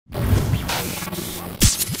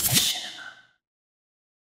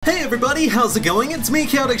Hey everybody, how's it going? It's me,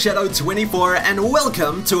 Chaotic Shadow 24, and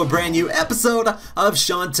welcome to a brand new episode of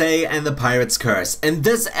Shantae and the Pirate's Curse. In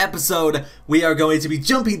this episode, we are going to be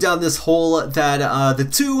jumping down this hole that the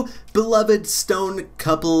two beloved stone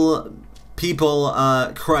couple people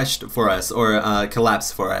crushed for us, or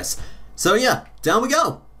collapsed for us. So yeah, down we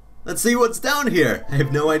go. Let's see what's down here. I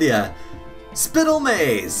have no idea. Spittle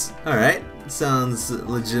Maze. Alright, sounds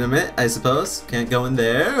legitimate, I suppose. Can't go in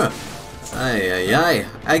there. Ay.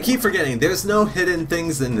 I keep forgetting, there's no hidden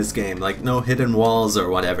things in this game, like no hidden walls or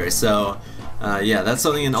whatever, so, yeah, that's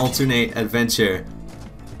only an alternate adventure.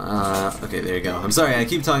 Okay, there you go. I'm sorry, I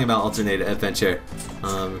keep talking about alternate adventure.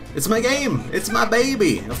 It's my game! It's my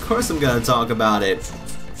baby! Of course I'm gonna talk about it.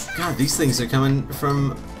 God, these things are coming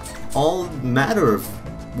from all matter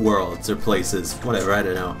of worlds or places. Whatever, I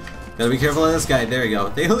don't know. Gotta be careful of this guy, there you go.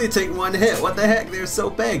 They only take one hit, what the heck, they're so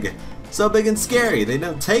big! So big and scary, they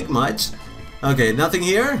don't take much. Okay, nothing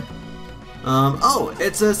here? Oh,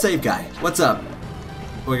 it's a save guy. What's up?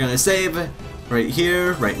 We're gonna save right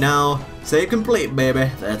here, right now. Save complete,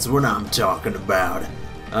 baby. That's what I'm talking about.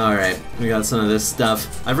 Alright, we got some of this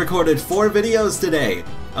stuff. I've recorded 4 videos today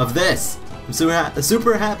of this. I'm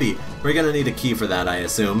super happy. We're gonna need a key for that, I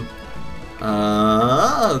assume.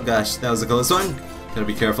 Oh gosh, that was a close one. Gotta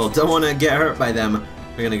be careful, don't wanna get hurt by them.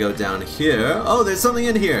 We're gonna go down here. Oh, there's something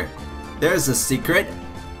in here. There's a secret.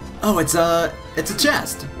 Oh, it's a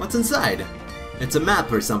chest. What's inside? It's a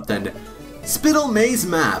map or something. Spittle Maze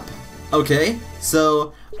map. Okay,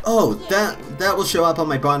 so, oh, that will show up on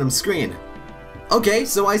my bottom screen. Okay,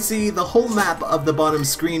 so I see the whole map of the bottom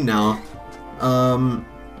screen now.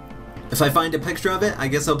 If I find a picture of it, I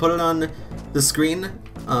guess I'll put it on the screen.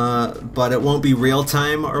 But it won't be real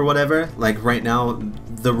time or whatever. Like right now,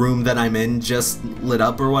 the room that I'm in just lit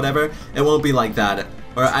up or whatever. It won't be like that.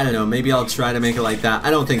 Or I don't know, maybe I'll try to make it like that.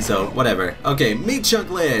 I don't think so, whatever. Okay, meat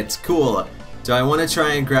chunklet, cool. Do I want to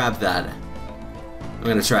try and grab that? I'm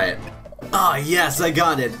gonna try it. Ah, yes, I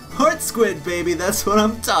got it. Heart squid, baby, that's what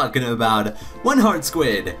I'm talking about. 1 heart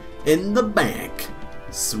squid in the bank.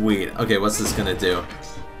 Sweet. Okay, what's this gonna do?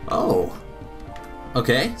 Oh.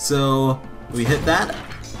 Okay, so we hit that.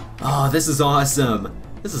 Oh, this is awesome.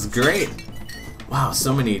 This is great. Wow,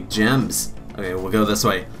 so many gems. Okay, we'll go this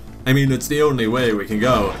way. I mean, it's the only way we can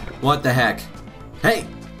go. What the heck? Hey!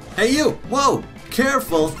 Hey you! Whoa!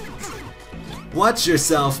 Careful! Watch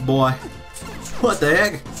yourself, boy. What the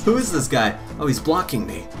heck? Who is this guy? Oh, he's blocking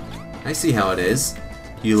me. I see how it is.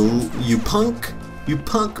 You punk? You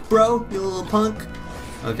punk, bro? You little punk?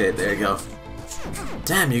 Okay, there you go.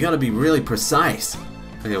 Damn, you gotta be really precise.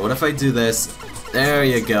 Okay, what if I do this? There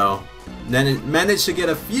you go. Then it managed to get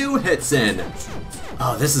a few hits in.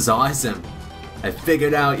 Oh, this is awesome. I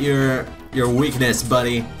figured out your weakness,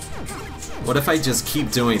 buddy. What if I just keep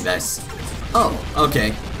doing this? Oh,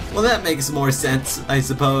 okay. Well, that makes more sense, I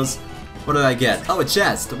suppose. What did I get? Oh, a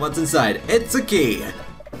chest. What's inside? It's a key.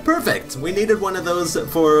 Perfect. We needed one of those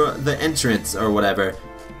for the entrance or whatever.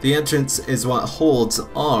 The entrance is what holds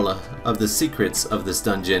all of the secrets of this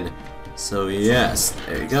dungeon. So yes,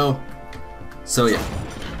 there you go. So yeah.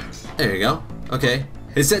 There you go. Okay.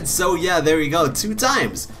 It said so yeah, there you go 2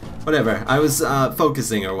 times. Whatever, I was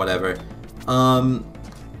focusing or whatever.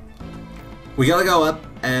 We gotta go up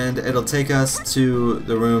and it'll take us to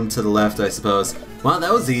the room to the left, I suppose. Wow,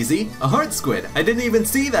 that was easy. A heart squid. I didn't even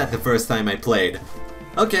see that the first time I played.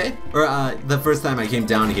 Okay, or the first time I came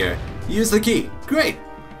down here. Use the key. Great.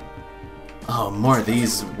 Oh, more of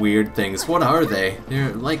these weird things. What are they?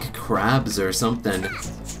 They're like crabs or something.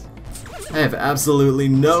 I have absolutely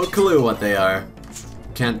no clue what they are.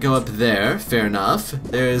 Can't go up there, fair enough.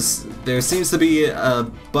 There seems to be a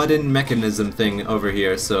button mechanism thing over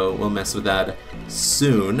here, so we'll mess with that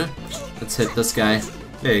soon. Let's hit this guy.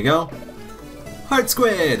 There you go. Heart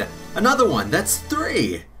squid! Another one, that's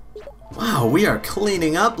 3! Wow, we are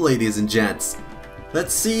cleaning up, ladies and gents.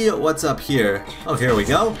 Let's see what's up here. Oh, here we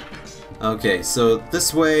go. Okay, so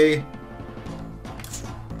this way...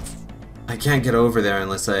 I can't get over there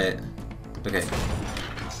unless I... Okay.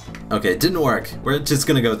 Okay, it didn't work. We're just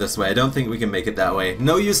gonna go this way. I don't think we can make it that way.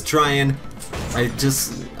 No use trying. I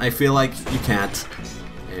feel like you can't.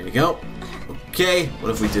 There you go. Okay,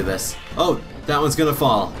 what if we do this? Oh, that one's gonna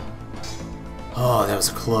fall. Oh, that was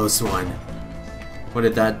a close one. What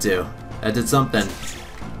did that do? That did something.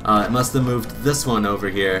 It must have moved this one over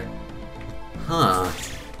here. Huh.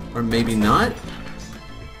 Or maybe not?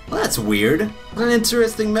 Well, that's weird. What an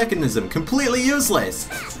interesting mechanism. Completely useless.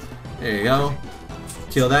 There you go.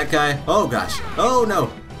 Kill that guy. Oh gosh. Oh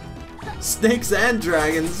no. Snakes and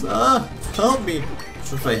dragons. Help me.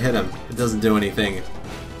 What if I hit him? It doesn't do anything.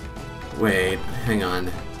 Wait, hang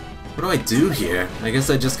on. What do I do here? I guess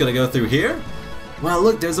I just gotta go through here? Wow,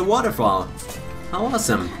 look, there's a waterfall. How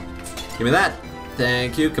awesome. Give me that.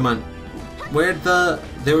 Thank you, come on.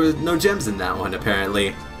 There were no gems in that one,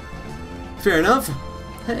 apparently. Fair enough.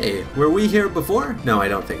 Hey, were we here before? No, I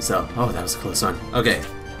don't think so. Oh, that was a close one. Okay,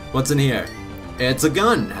 what's in here? It's a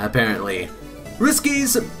gun, apparently.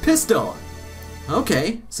 Risky's pistol.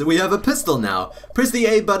 Okay, so we have a pistol now. Press the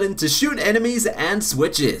A button to shoot enemies and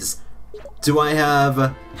switches. Do I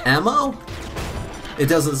have ammo? It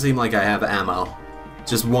doesn't seem like I have ammo.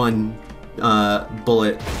 Just one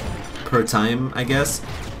bullet per time, I guess.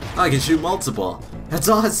 Oh, I can shoot multiple. That's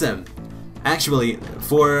awesome. Actually,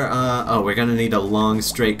 oh, we're gonna need a long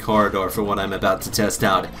straight corridor for what I'm about to test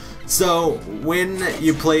out. So, when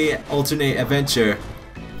you play Alternate Adventure,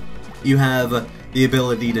 you have the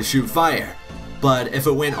ability to shoot fire. But if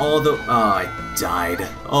it went all the... Oh, I died.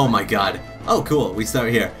 Oh my god. Oh, cool, we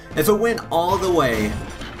start here. If it went all the way,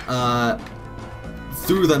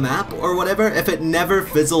 through the map or whatever, if it never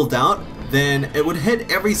fizzled out, then it would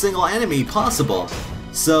hit every single enemy possible.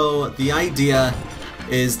 So, the idea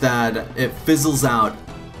is that it fizzles out,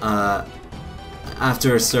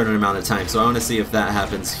 after a certain amount of time. So I want to see if that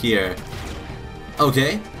happens here.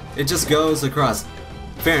 Okay, it just goes across.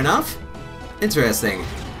 Fair enough. Interesting.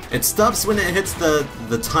 It stops when it hits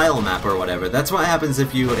the tile map or whatever. That's what happens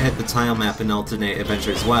if you hit the tile map in Alternate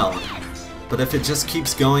Adventure as well. But if it just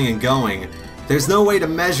keeps going and going, there's no way to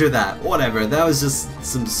measure that. Whatever, that was just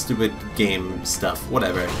some stupid game stuff.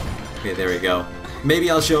 Whatever. Okay, there we go.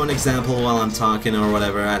 Maybe I'll show an example while I'm talking or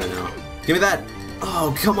whatever, I don't know. Give me that!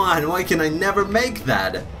 Oh, come on, why can I never make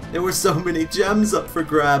that? There were so many gems up for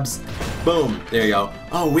grabs. Boom, there you go.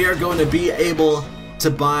 Oh, we are going to be able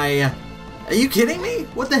to buy... Are you kidding me?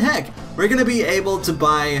 What the heck? We're going to be able to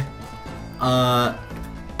buy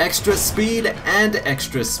extra speed and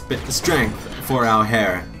extra strength for our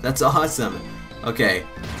hair. That's awesome. Okay,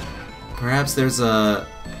 perhaps there's a...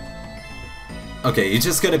 Okay, you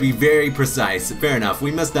just gotta be very precise. Fair enough, we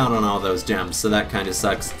missed out on all those gems, so that kinda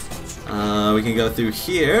sucks. We can go through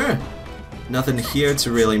here. Nothing here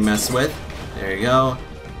to really mess with. There you go.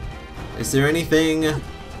 Is there anything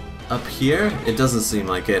up here? It doesn't seem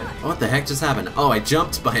like it. What the heck just happened? Oh, I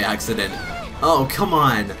jumped by accident. Oh, come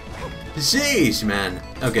on. Sheesh, man.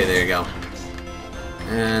 Okay, there you go.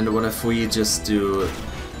 And what if we just do...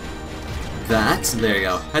 that? There you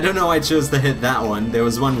go. I don't know why I chose to hit that one. There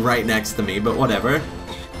was one right next to me, but whatever.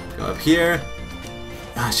 Go up here.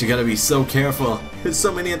 Gosh, you gotta be so careful. There's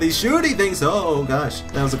so many of these shooty things. Oh gosh,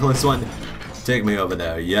 that was a close one. Take me over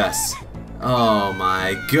there, yes. Oh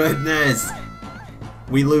my goodness.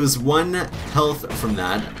 We lose 1 health from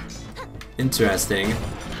that. Interesting.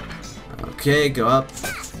 Okay, go up.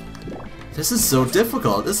 This is so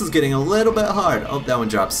difficult. This is getting a little bit hard. Oh, that one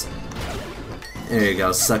drops. There you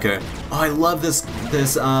go, sucker. Oh, I love this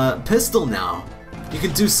pistol now. You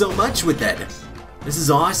can do so much with it. This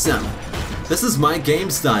is awesome. This is my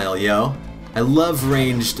game style, yo. I love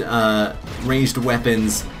ranged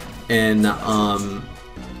weapons in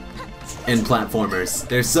platformers.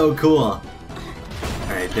 They're so cool.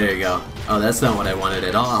 Alright, there you go. Oh, that's not what I wanted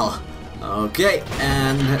at all. Okay,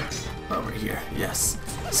 and over here, yes.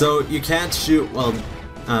 So you can't shoot while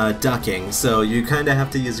ducking, so you kind of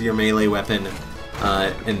have to use your melee weapon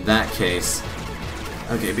in that case.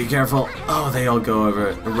 Okay, be careful. Oh, they all go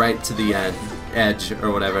over right to the edge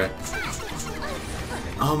or whatever.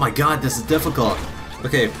 Oh my god, this is difficult.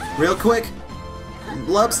 Okay, real quick.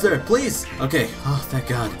 Lobster, please. Okay, oh, thank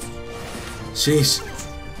god. Sheesh.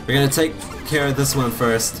 We're gonna take care of this one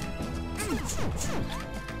first.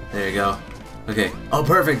 There you go. Okay. Oh,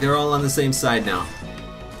 perfect. They're all on the same side now.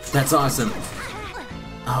 That's awesome.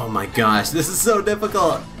 Oh my gosh, this is so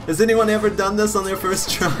difficult. Has anyone ever done this on their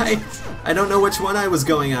first try? I don't know which one I was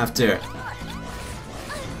going after.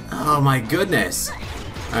 Oh my goodness.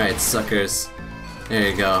 Alright, suckers. There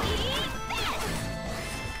you go.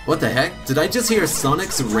 What the heck? Did I just hear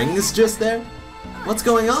Sonic's rings just there? What's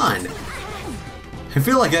going on? I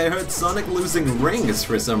feel like I heard Sonic losing rings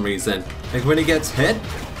for some reason. Like when he gets hit?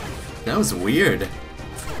 That was weird.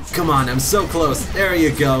 Come on, I'm so close. There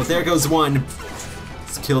you go. There goes one.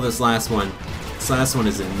 Let's kill this last one. This last one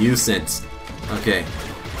is a nuisance. Okay.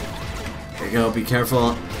 There you go. Be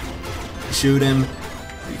careful. Shoot him.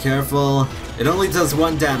 Be careful. It only does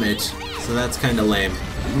 1 damage, so that's kind of lame.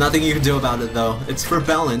 Nothing you can do about it though. It's for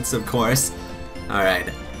balance, of course. Alright.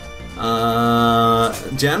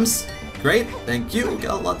 Gems? Great, thank you.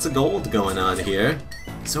 Got lots of gold going on here.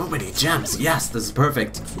 So many gems. Yes, this is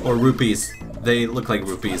perfect. Or rupees. They look like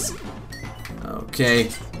rupees.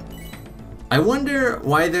 Okay. I wonder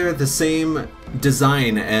why they're the same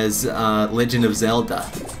design as Legend of Zelda.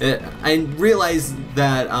 I realized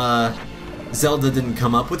that Zelda didn't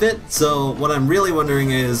come up with it, so what I'm really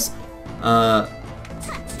wondering is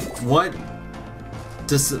what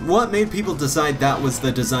made people decide that was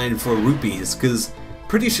the design for rupees? Because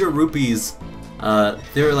pretty sure rupees,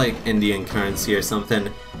 they're like Indian currency or something.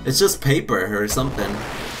 It's just paper or something.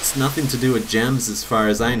 It's nothing to do with gems as far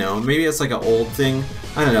as I know. Maybe it's like an old thing.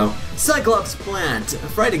 I don't know. Cyclops plant,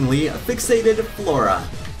 frighteningly fixated flora.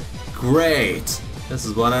 Great. This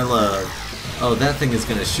is what I love. Oh, that thing is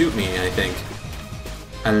gonna shoot me, I think.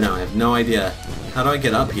 I don't know, I have no idea. How do I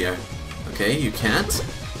get up here? Okay, you can't.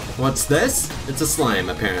 What's this? It's a slime,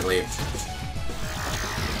 apparently.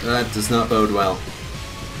 That does not bode well.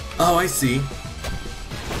 Oh, I see.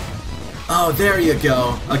 Oh, there you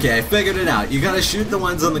go. Okay, I figured it out. You gotta shoot the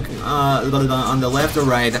ones on the left or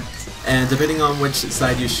right, and depending on which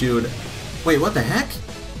side you shoot... Wait, what the heck?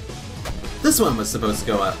 This one was supposed to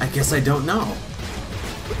go up. I guess I don't know.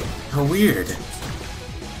 How weird.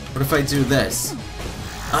 What if I do this?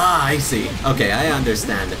 Ah, I see. Okay, I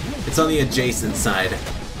understand. It's on the adjacent side.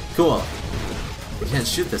 Cool. I can't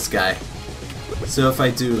shoot this guy. So if I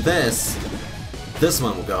do this... This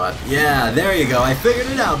one will go up. Yeah, there you go. I figured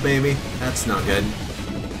it out, baby. That's not good.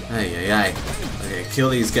 Ay, ay, ay. Okay, kill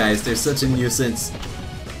these guys. They're such a nuisance.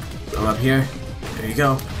 Go up here. There you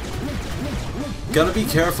go. Gotta be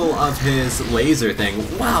careful of his laser thing.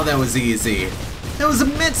 Wow, that was easy. That was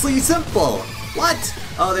immensely simple. What?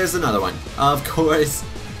 Oh, there's another one. Of course.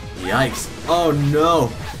 Yikes. Oh,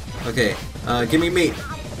 no. Okay, give me meat.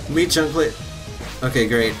 Meat chunklet. Okay,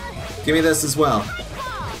 great. Give me this as well.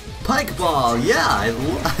 Pike ball, yeah, I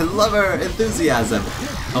love her enthusiasm.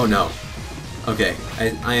 Oh no. Okay,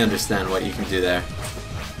 I understand what you can do there.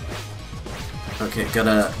 Okay,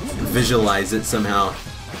 gotta visualize it somehow.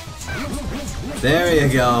 There you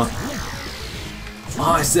go.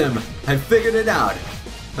 Awesome, I figured it out.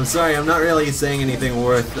 I'm sorry, I'm not really saying anything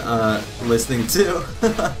worth listening to.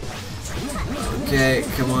 Okay,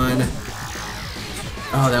 come on.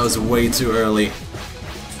 Oh, that was way too early.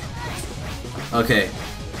 Okay.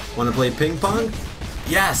 Wanna play ping pong?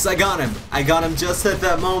 Yes, I got him! I got him just at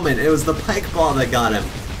that moment. It was the pike ball that got him.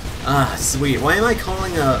 Ah, sweet. Why am I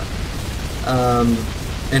calling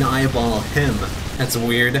an eyeball him? That's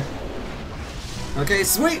weird. Okay,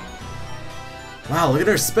 sweet! Wow, look at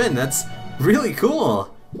her spin. That's really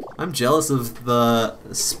cool. I'm jealous of the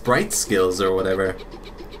sprite skills or whatever.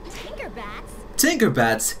 Tinkerbats?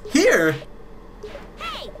 Tinkerbats? Here?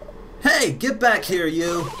 Hey! Hey, get back here,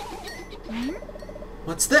 you!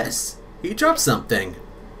 What's this? He dropped something.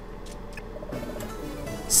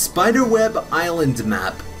 Spiderweb Island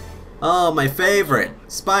map. Oh, my favorite.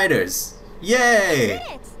 Spiders. Yay!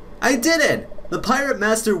 I did it! The Pirate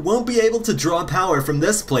Master won't be able to draw power from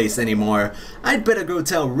this place anymore. I'd better go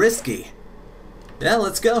tell Risky. Yeah,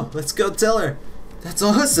 let's go. Let's go tell her. That's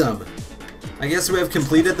awesome. I guess we have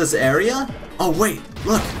completed this area? Oh, wait.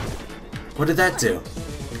 Look. What did that do?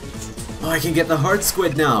 Oh, I can get the heart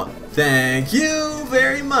squid now. Thank you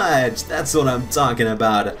very much. That's what I'm talking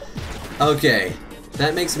about. Okay,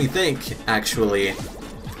 that makes me think, actually.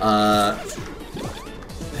 That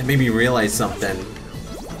made me realize something.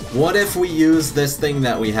 What if we use this thing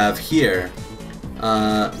that we have here?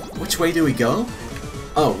 Which way do we go?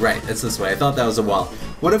 Oh, right, it's this way. I thought that was a wall.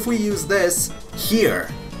 What if we use this here?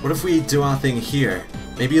 What if we do our thing here?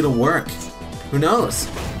 Maybe it'll work. Who knows?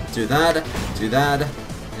 Do that,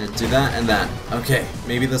 and do that and that. Okay,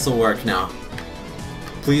 maybe this will work now.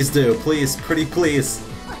 Please do, please, pretty please.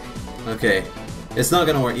 Okay, it's not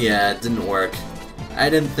gonna work. Yeah, it didn't work. I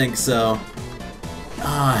didn't think so.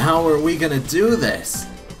 Ah, how are we gonna do this?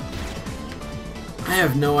 I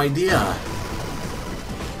have no idea.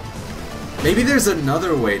 Maybe there's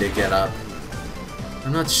another way to get up.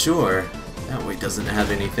 I'm not sure. That way doesn't have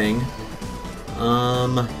anything.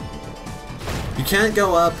 You can't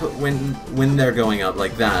go up when they're going up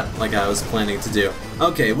like that, like I was planning to do.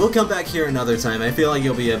 Okay, we'll come back here another time. I feel like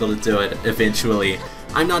you'll be able to do it eventually.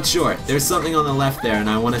 I'm not sure. There's something on the left there and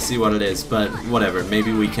I want to see what it is, but whatever,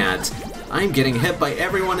 maybe we can't. I'm getting hit by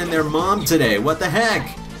everyone and their mom today. What the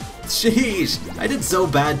heck? Sheesh, I did so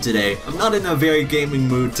bad today. I'm not in a very gaming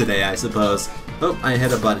mood today, I suppose. Oh, I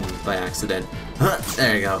hit a button by accident.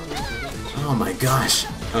 There you go. Oh my gosh.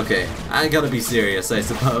 Okay, I gotta be serious, I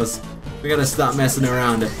suppose. We gotta stop messing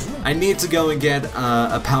around. I need to go and get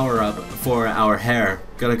a power-up for our hair.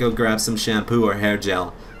 Gotta go grab some shampoo or hair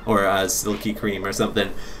gel. Or silky cream or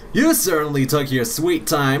something. You certainly took your sweet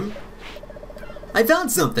time. I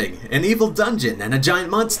found something. An evil dungeon and a giant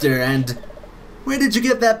monster and... Where did you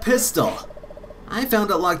get that pistol? I found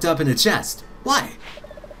it locked up in a chest. Why?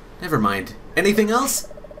 Never mind. Anything else?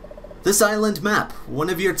 This island map. One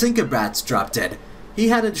of your Tinkerbats dropped it. He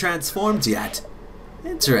hadn't transformed yet.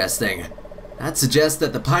 Interesting. That suggests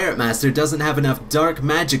that the Pirate Master doesn't have enough dark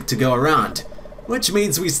magic to go around, which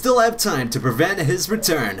means we still have time to prevent his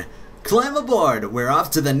return. Climb aboard, we're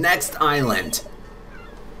off to the next island.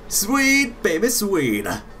 Sweet, baby, sweet.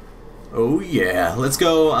 Oh yeah, let's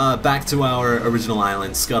go back to our original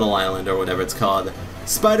island, Scuttle Island or whatever it's called.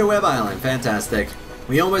 Spiderweb Island, fantastic.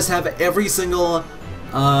 We almost have every single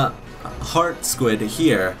heart squid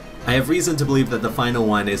here. I have reason to believe that the final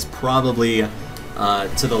one is probably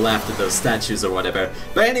to the left of those statues or whatever.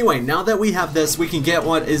 But anyway, now that we have this, we can get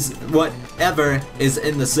whatever is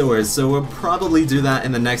in the sewers. So we'll probably do that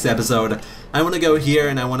in the next episode. I want to go here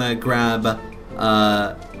and I want to grab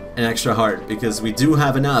an extra heart because we do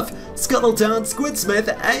have enough. Scuttletown Squidsmith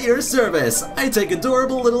at your service. I take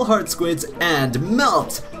adorable little heart squids and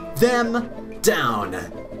melt them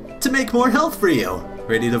down to make more health for you.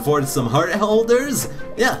 Ready to forge some heart holders?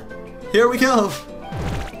 Yeah, here we go.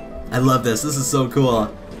 I love this. This is so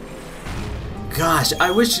cool. Gosh, I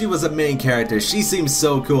wish she was a main character. She seems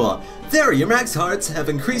so cool. There, your max hearts have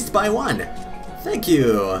increased by 1. Thank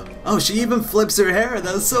you. Oh, she even flips her hair.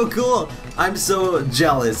 That's so cool. I'm so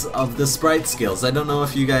jealous of the sprite skills. I don't know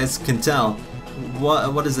if you guys can tell.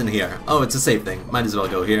 What is in here? Oh, it's a save thing. Might as well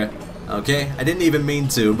go here. Okay, I didn't even mean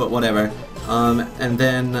to, but whatever. And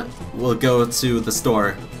then we'll go to the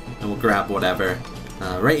store and we'll grab whatever.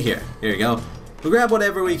 Right here. Here you go. We'll grab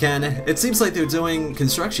whatever we can. It seems like they're doing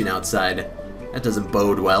construction outside. That doesn't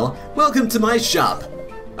bode well. Welcome to my shop.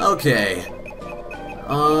 Okay.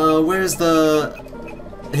 Where's the...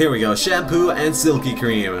 Here we go. Shampoo and silky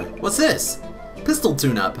cream. What's this? Pistol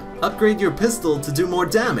tune-up. Upgrade your pistol to do more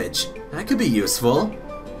damage. That could be useful.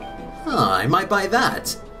 Huh, I might buy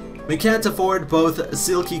that. We can't afford both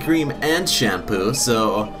silky cream and shampoo,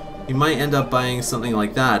 so we might end up buying something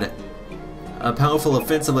like that. A powerful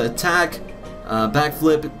offensive attack.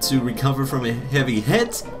 Backflip to recover from a heavy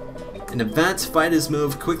hit. An advanced fighter's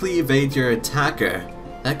move, quickly evade your attacker.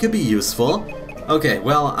 That could be useful. Okay,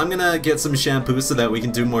 well, I'm gonna get some shampoo so that we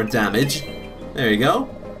can do more damage. There you go.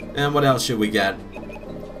 And what else should we get?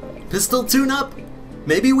 Pistol tune-up?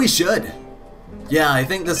 Maybe we should. Yeah, I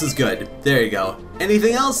think this is good. There you go.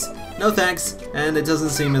 Anything else? No thanks. And it doesn't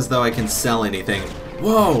seem as though I can sell anything.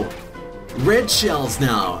 Whoa! Red shells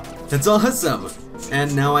now. That's awesome.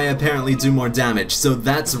 And now I apparently do more damage, so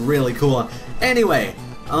that's really cool. Anyway,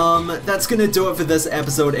 that's gonna do it for this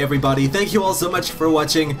episode, everybody. Thank you all so much for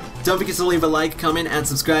watching. Don't forget to leave a like, comment, and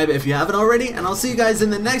subscribe if you haven't already, and I'll see you guys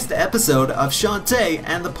in the next episode of Shantae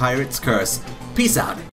and the Pirate's Curse. Peace out.